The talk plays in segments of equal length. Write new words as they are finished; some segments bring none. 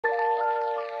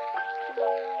Hello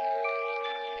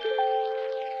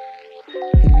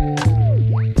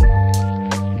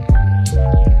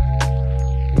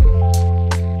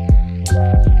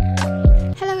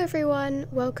everyone,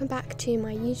 welcome back to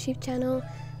my YouTube channel.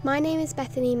 My name is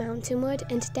Bethany Mountainwood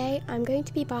and today I'm going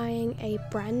to be buying a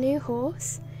brand new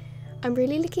horse. I'm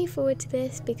really looking forward to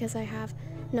this because I have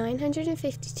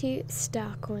 952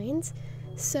 star coins.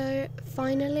 So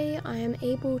finally I am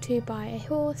able to buy a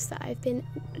horse that I've been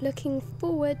looking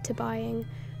forward to buying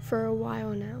for a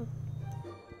while now.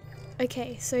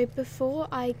 Okay, so before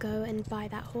I go and buy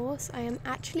that horse, I am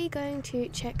actually going to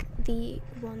check the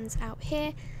ones out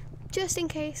here, just in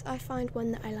case I find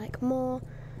one that I like more,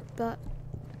 but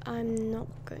I'm not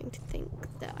going to think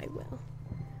that I will.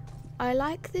 I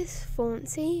like this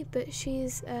Fauncy, but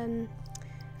she's a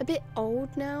bit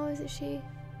old now, isn't she?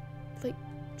 Like,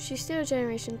 she's still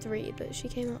Generation 3, but she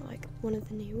came out like one of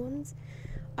the new ones.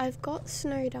 I've got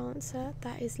Snow Dancer,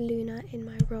 that is Luna in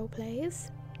my role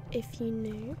plays, if you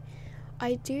knew.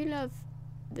 I do love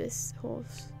this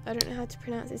horse. I don't know how to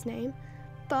pronounce his name,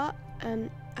 but I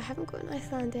haven't got an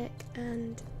Icelandic,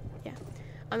 and yeah,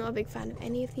 I'm not a big fan of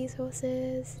any of these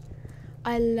horses.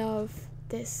 I love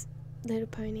this little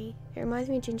pony. It reminds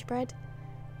me of Gingerbread,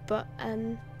 but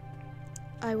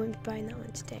I won't be buying that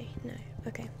one today. No.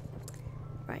 Okay.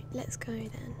 Right, let's go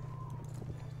then.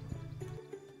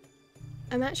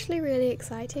 I'm actually really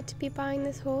excited to be buying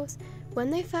this horse. When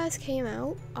they first came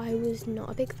out, I was not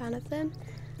a big fan of them,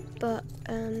 but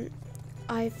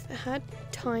I've had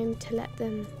time to let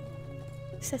them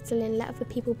settle in, let other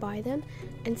people buy them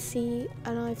and see,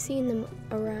 and I've seen them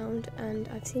around and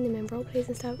I've seen them in roleplays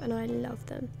and stuff, and I love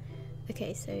them.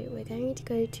 Okay, so we're going to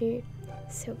go to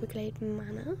Silverglade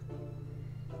Manor.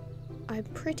 I'm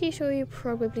pretty sure you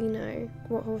probably know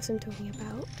what horse I'm talking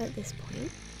about at this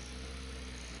point.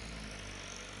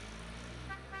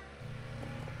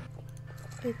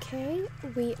 Okay,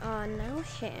 we are now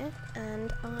here,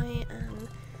 and I am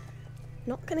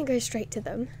not going to go straight to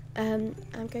them. I'm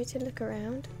going to look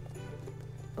around.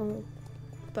 Oh,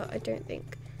 but I don't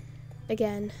think,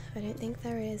 again, I don't think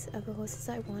there is other horses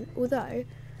I want. Although,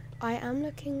 I am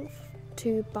looking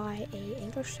to buy a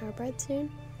English thoroughbred soon,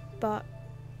 but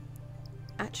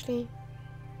actually,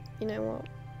 you know what?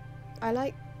 I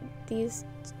like this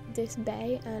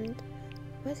bay, and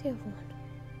where's the other one?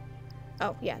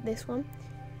 Oh yeah, this one.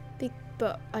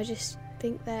 But I just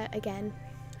think they're, again,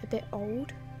 a bit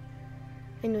old.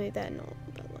 I know they're not,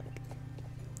 but like,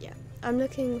 yeah. I'm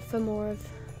looking for more of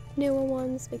newer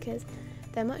ones because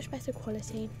they're much better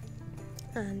quality,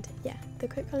 and yeah, the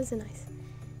coat colours are nice.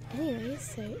 Anyway,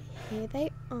 so here they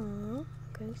are. I'm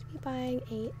going to be buying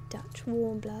a Dutch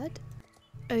Wamblood.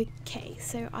 Okay,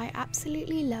 so I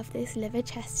absolutely love this liver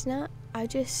chestnut.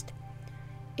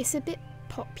 It's a bit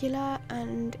popular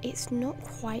and it's not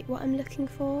quite what I'm looking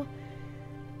for.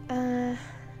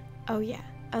 Oh yeah,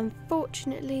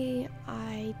 unfortunately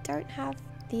I don't have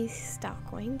these star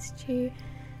coins to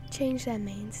change their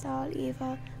mane style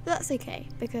either, but that's okay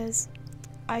because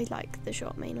I like the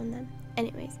short mane on them.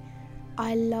 Anyways,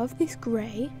 I love this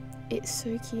grey, it's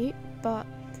so cute, but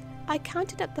I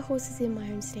counted up the horses in my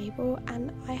own stable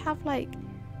and I have like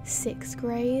 6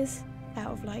 greys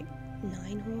out of like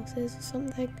 9 horses or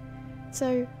something,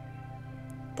 so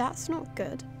that's not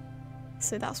good.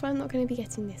 So that's why I'm not going to be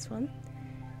getting this one.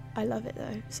 I love it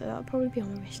though, so that'll probably be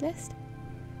on my wish list.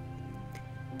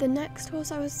 The next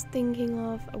horse I was thinking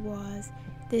of was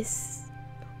this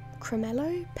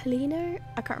Cremello, Polino,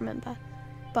 I can't remember,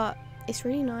 but it's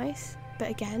really nice.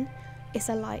 But again, it's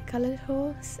a light coloured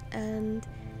horse and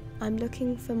I'm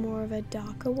looking for more of a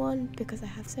darker one because I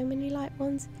have so many light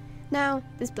ones. Now,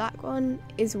 this black one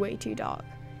is way too dark.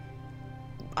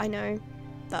 I know,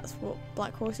 that's what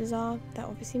black horses are, they're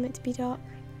obviously meant to be dark.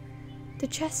 The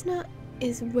chestnut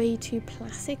is way too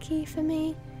plasticky for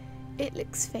me. It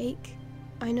looks fake.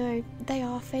 I know, they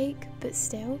are fake, but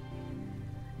still.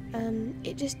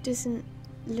 It just doesn't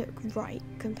look right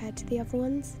compared to the other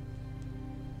ones.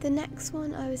 The next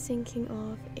one I was thinking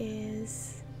of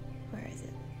is, where is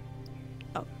it?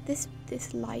 Oh, this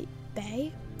light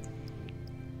bay.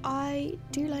 I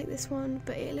do like this one,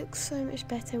 but it looks so much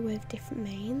better with different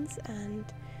manes, and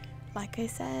like I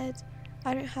said,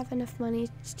 I don't have enough money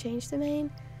to change the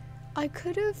mane. I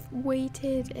could have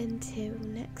waited until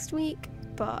next week,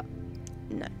 but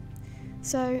no.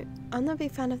 So I'm not a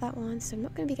big fan of that one, so I'm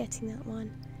not going to be getting that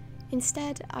one.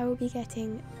 Instead, I will be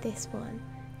getting this one,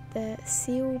 the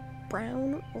Seal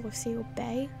Brown or Seal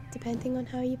Bay, depending on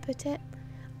how you put it.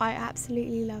 I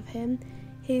absolutely love him.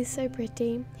 He's so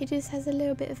pretty. He just has a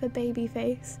little bit of a baby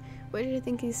face, which I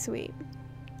think is sweet.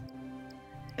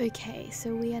 Okay,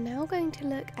 so we are now going to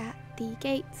look at the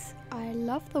gaits. I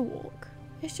love the walk.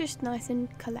 It's just nice and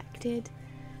collected.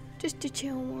 Just a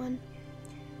chill one.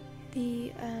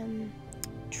 The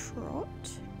trot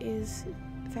is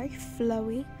very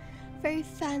flowy, very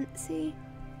fancy.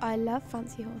 I love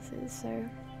fancy horses, so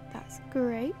that's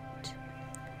great.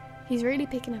 He's really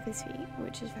picking up his feet,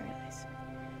 which is very nice.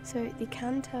 So the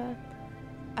canter,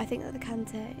 I think that the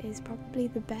canter is probably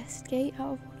the best gait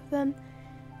out of all of them.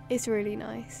 It's really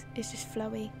nice. It's just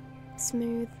flowy,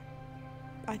 smooth,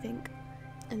 I think.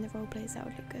 In the role plays that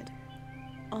would look good.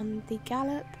 On the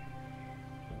gallop,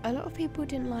 a lot of people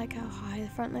didn't like how high the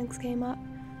front legs came up,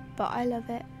 but I love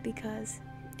it because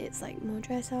it's like more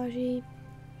dressage-y,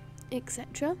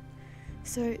 etc.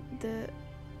 So the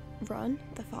run,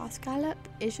 the fast gallop,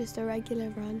 is just a regular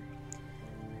run.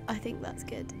 I think that's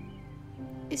good.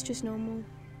 It's just normal.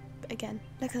 But again,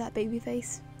 look at that baby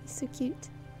face. It's so cute.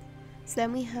 So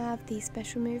then we have the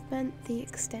special movement, the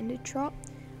extended trot.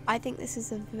 I think this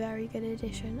is a very good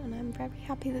addition, and I'm very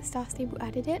happy that Star Stable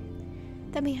added it.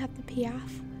 Then we have the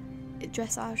Piaf,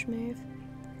 dressage move,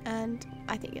 and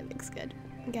I think it looks good.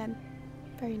 Again,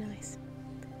 very nice.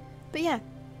 But yeah,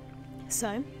 so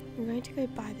I'm going to go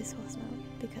buy this horse now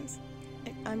because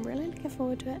I'm really looking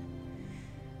forward to it.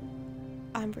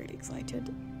 I'm really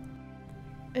excited.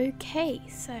 Okay,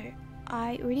 so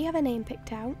I already have a name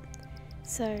picked out,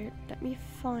 so let me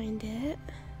find it.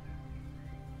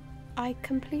 I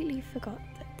completely forgot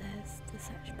that there's the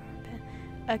search bar up here.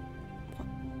 What?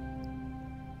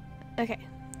 Okay,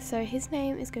 so his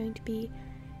name is going to be,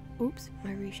 oops,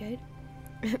 my reshade,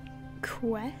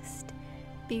 Quest,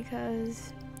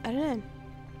 because, I don't know,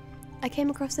 I came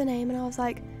across the name and I was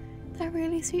like, that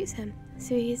really suits him.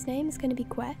 So his name is going to be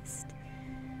Quest.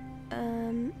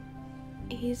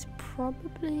 He's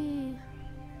probably,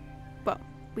 well,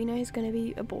 we know he's going to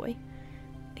be a boy.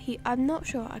 I'm not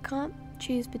sure, I can't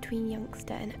choose between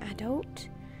youngster and adult,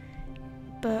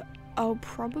 but I'll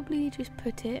probably just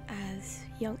put it as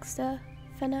youngster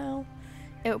for now.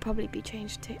 It will probably be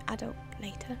changed to adult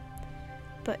later,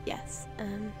 but yes,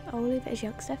 I'll leave it as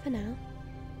youngster for now.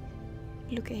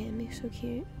 Look at him, he's so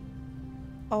cute.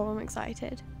 Oh, I'm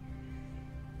excited.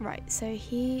 Right, so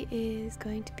he is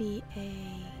going to be a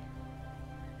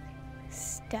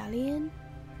stallion.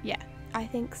 Yeah, I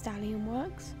think stallion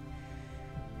works.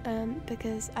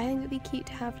 Because I think it'd be cute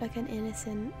to have like an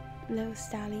innocent little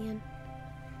stallion.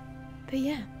 But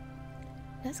yeah,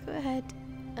 let's go ahead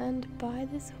and buy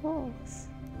this horse.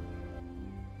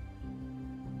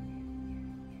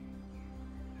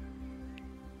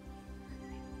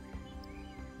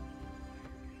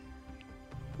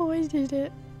 Oh, I did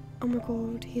it. Oh my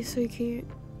god, he's so cute.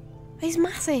 He's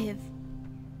massive.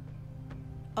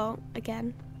 Oh,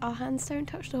 again, our hands don't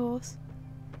touch the horse.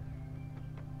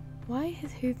 Why are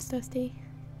his hooves dusty?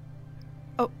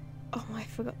 Oh, I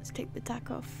forgot to take the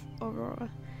tack off Aurora.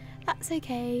 That's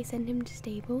okay, send him to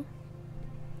stable.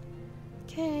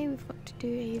 Okay, we've got to do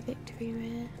a victory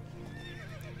rare.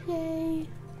 Yay!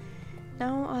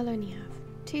 Now I'll only have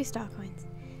 2 star coins.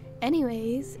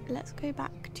 Anyways, let's go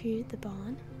back to the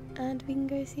barn and we can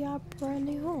go see our brand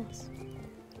new horse.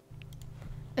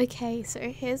 Okay, so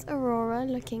here's Aurora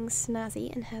looking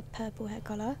snazzy in her purple hair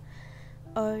collar.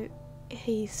 Oh,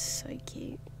 he's so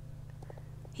cute.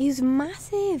 He's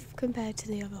massive compared to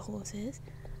the other horses.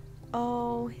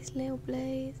 Oh, his little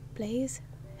blaze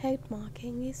head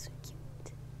marking is so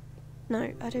cute.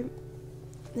 No, I don't.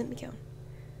 Let me go.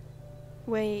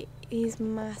 Wait, he's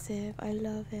massive. I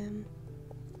love him.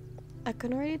 I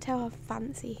can already tell how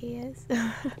fancy he is.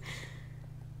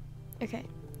 Okay,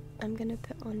 I'm gonna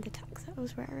put on the tacks that I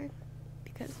was wearing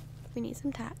because we need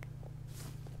some tack.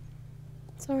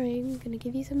 Sorry, I'm gonna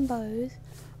give you some bows.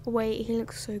 Wait, he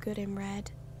looks so good in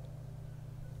red.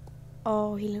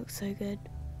 Oh, he looks so good.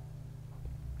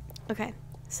 Okay,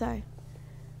 so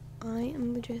I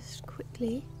am just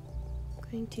quickly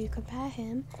going to compare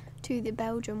him to the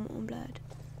Belgian Warmblood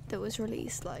that was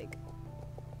released, like,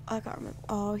 I can't remember.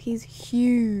 Oh, he's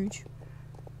huge.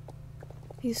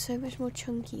 He's so much more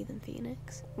chunky than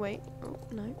Phoenix. Wait, oh,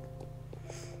 no.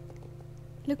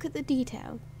 Look at the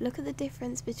detail. Look at the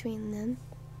difference between them.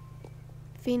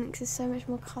 Phoenix is so much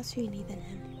more cartoony than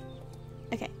him.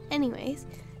 Okay, anyways,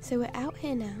 so we're out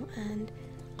here now and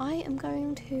I am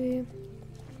going to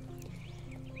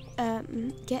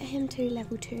get him to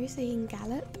level 2 so he can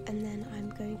gallop, and then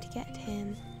I'm going to get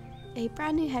him a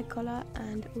brand new head collar,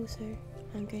 and also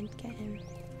I'm going to get him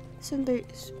some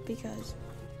boots because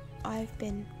I've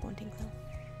been wanting some.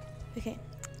 Okay,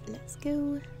 let's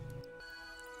go.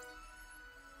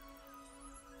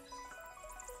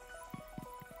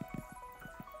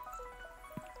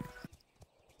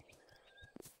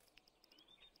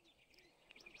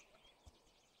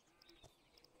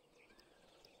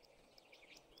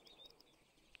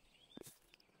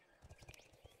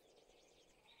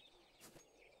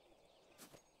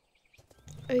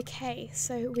 Okay,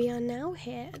 so we are now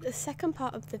here at the second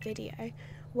part of the video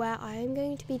where I am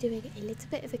going to be doing a little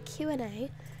bit of a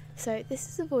Q&A. So this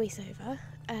is a voiceover,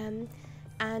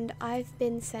 and I've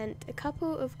been sent a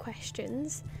couple of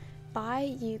questions by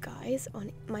you guys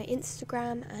on my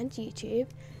Instagram and YouTube.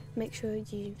 Make sure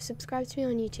you subscribe to me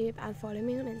on YouTube and follow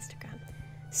me on Instagram.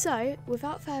 So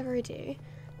without further ado,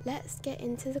 let's get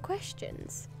into the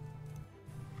questions.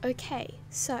 Okay,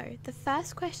 so the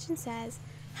first question says,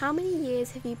 how many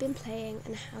years have you been playing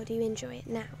and how do you enjoy it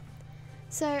now?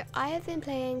 So I have been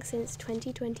playing since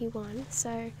 2021,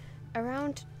 so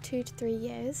around 2 to 3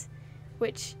 years,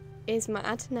 which is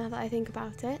mad now that I think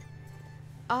about it.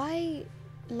 I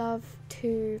love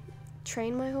to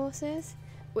train my horses,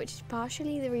 which is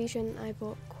partially the reason I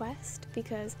bought Quest,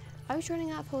 because I was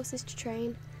running out of horses to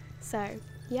train. So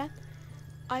yeah,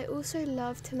 I also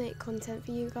love to make content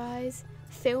for you guys.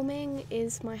 Filming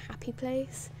is my happy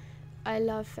place. I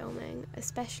love filming,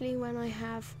 especially when I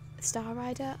have Star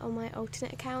Rider on my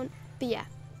alternate account. But yeah,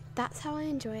 that's how I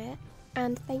enjoy it,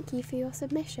 and thank you for your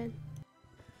submission.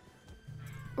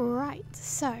 Right,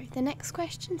 so the next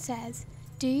question says,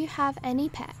 do you have any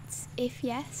pets? If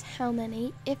yes, how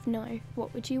many? If no,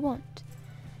 what would you want?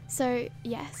 So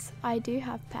yes, I do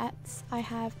have pets. I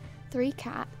have 3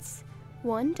 cats,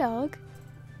 1 dog.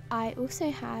 I also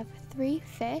have 3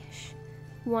 fish,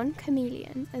 1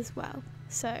 chameleon as well.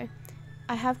 So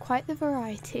I have quite the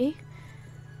variety.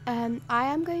 I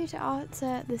am going to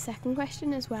answer the second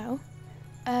question as well.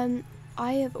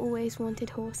 I have always wanted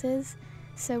horses,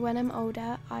 so when I'm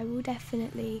older I will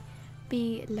definitely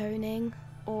be loaning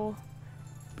or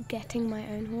getting my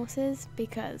own horses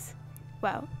because,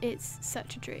 well, it's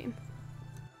such a dream.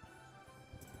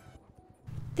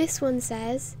 This one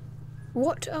says,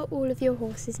 what are all of your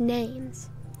horses' names?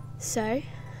 So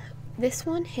this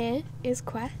one here is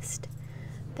Quest.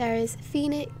 There is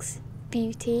Phoenix,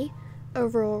 Beauty,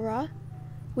 Aurora.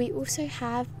 We also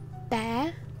have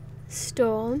Bear,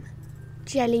 Storm,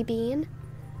 Jellybean.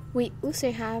 We also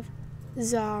have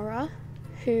Zara,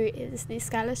 who is the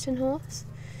skeleton horse.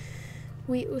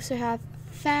 We also have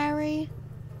Fairy,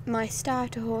 my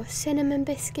starter horse Cinnamon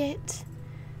Biscuit,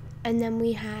 and then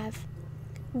we have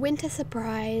Winter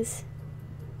Surprise,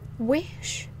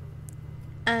 Wish,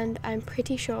 and I'm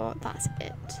pretty sure that's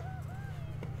it.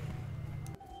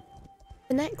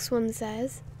 The next one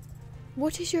says,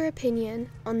 what is your opinion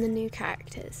on the new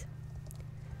characters?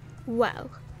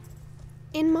 Well,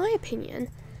 in my opinion,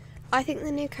 I think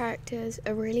the new characters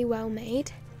are really well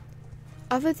made.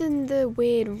 Other than the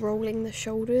weird rolling the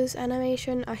shoulders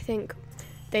animation, I think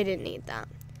they didn't need that.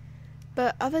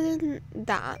 But other than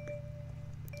that,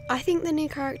 I think the new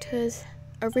characters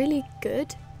are really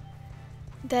good.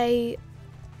 They,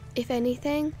 if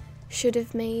anything, should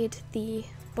have made the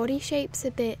body shapes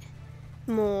a bit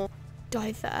more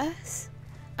diverse.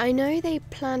 I know they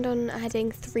planned on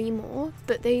adding 3 more,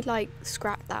 but they like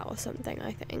scrapped that or something,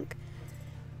 I think.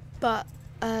 But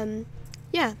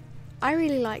yeah, I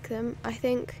really like them. I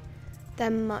think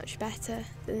they're much better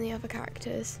than the other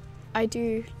characters. I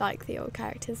do like the old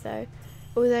characters though,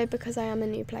 although because I am a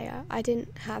new player, I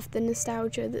didn't have the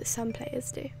nostalgia that some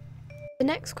players do. The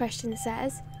next question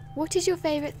says, what is your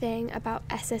favourite thing about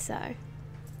SSO?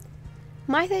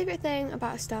 My favourite thing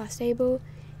about Star Stable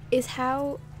is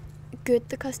how good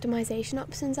the customization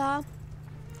options are.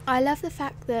 I love the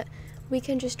fact that we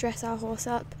can just dress our horse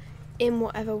up in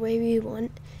whatever way we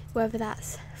want, whether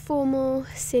that's formal,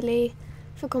 silly,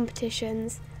 for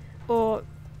competitions, or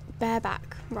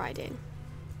bareback riding.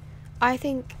 I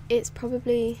think it's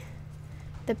probably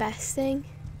the best thing.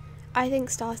 I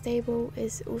think Star Stable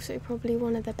is also probably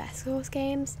one of the best horse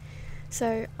games,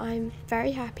 so I'm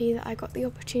very happy that I got the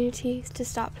opportunity to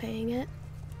start playing it.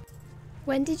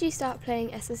 When did you start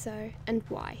playing SSO and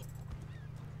why?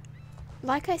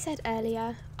 Like I said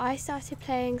earlier, I started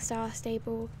playing Star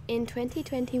Stable in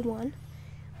 2021,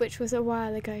 which was a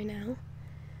while ago now.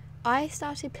 I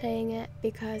started playing it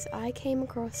because I came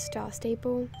across Star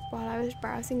Stable while I was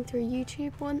browsing through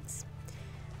YouTube once.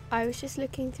 I was just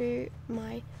looking through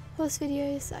my horse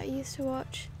videos that I used to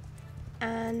watch,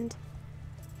 and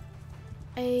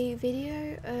a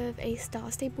video of a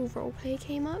Star Stable roleplay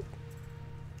came up.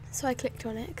 So I clicked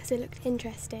on it because it looked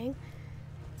interesting,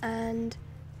 and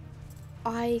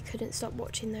I couldn't stop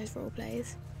watching those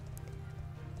roleplays.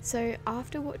 So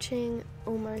after watching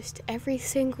almost every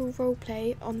single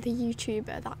roleplay on the YouTube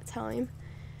at that time,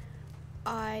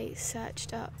 I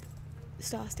searched up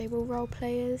Star Stable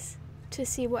roleplayers to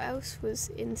see what else was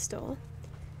in store.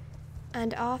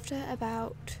 And after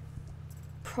about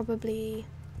probably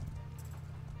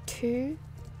 2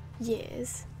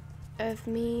 years of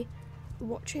me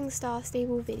watching Star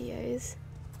Stable videos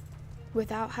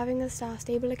without having a Star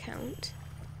Stable account,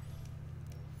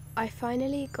 I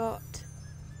finally got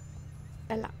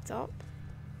a laptop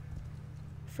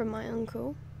from my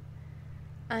uncle,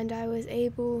 and I was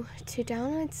able to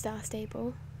download Star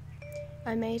Stable.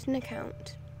 I made an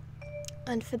account,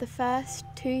 and for the first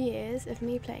 2 years of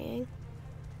me playing,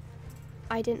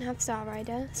 I didn't have Star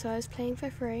Rider, so I was playing for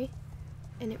free,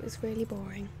 and it was really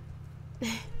boring.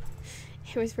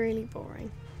 It was really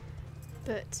boring.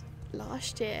 But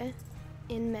last year,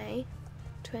 in May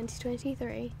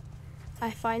 2023,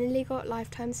 I finally got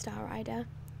Lifetime Star Rider,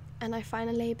 and I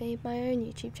finally made my own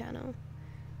YouTube channel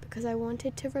because I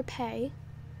wanted to repay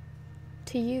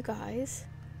to you guys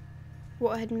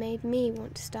what had made me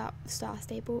want to start Star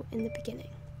Stable in the beginning.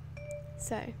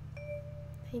 So, there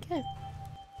you go.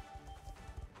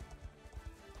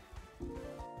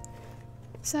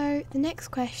 So the next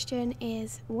question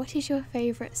is, what is your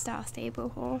favourite Star Stable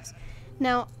horse?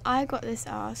 Now, I got this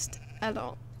asked a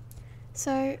lot.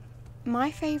 So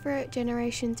my favourite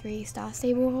Generation 3 Star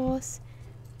Stable horse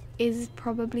is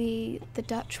probably the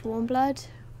Dutch Wamblood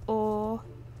or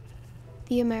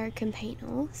the American Paint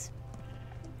Horse.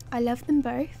 I love them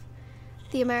both.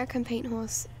 The American Paint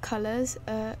Horse colours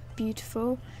are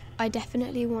beautiful. I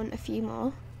definitely want a few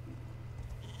more.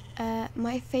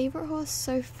 My favourite horse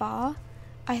so far,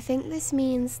 I think this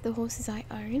means the horses I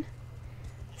own.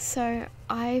 So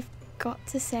I've got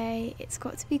to say it's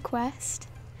got to be Quest,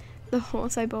 the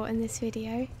horse I bought in this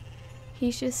video.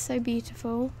 He's just so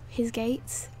beautiful. His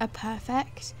gaits are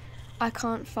perfect. I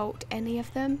can't fault any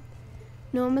of them.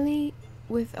 Normally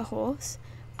with a horse,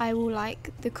 I will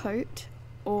like the coat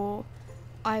or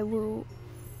I will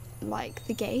like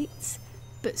the gaits,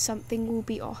 but something will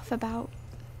be off about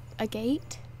a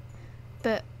gait.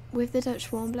 But with the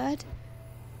Dutch Warmblood,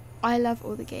 I love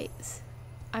all the gaits.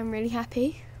 I'm really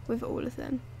happy with all of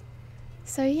them.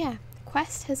 So yeah,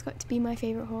 Quest has got to be my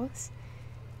favourite horse,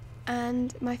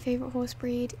 and my favourite horse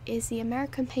breed is the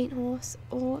American Paint Horse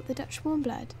or the Dutch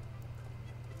Warmblood.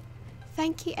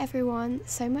 Thank you everyone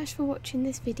so much for watching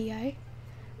this video.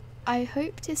 I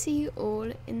hope to see you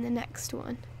all in the next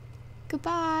one.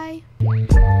 Goodbye!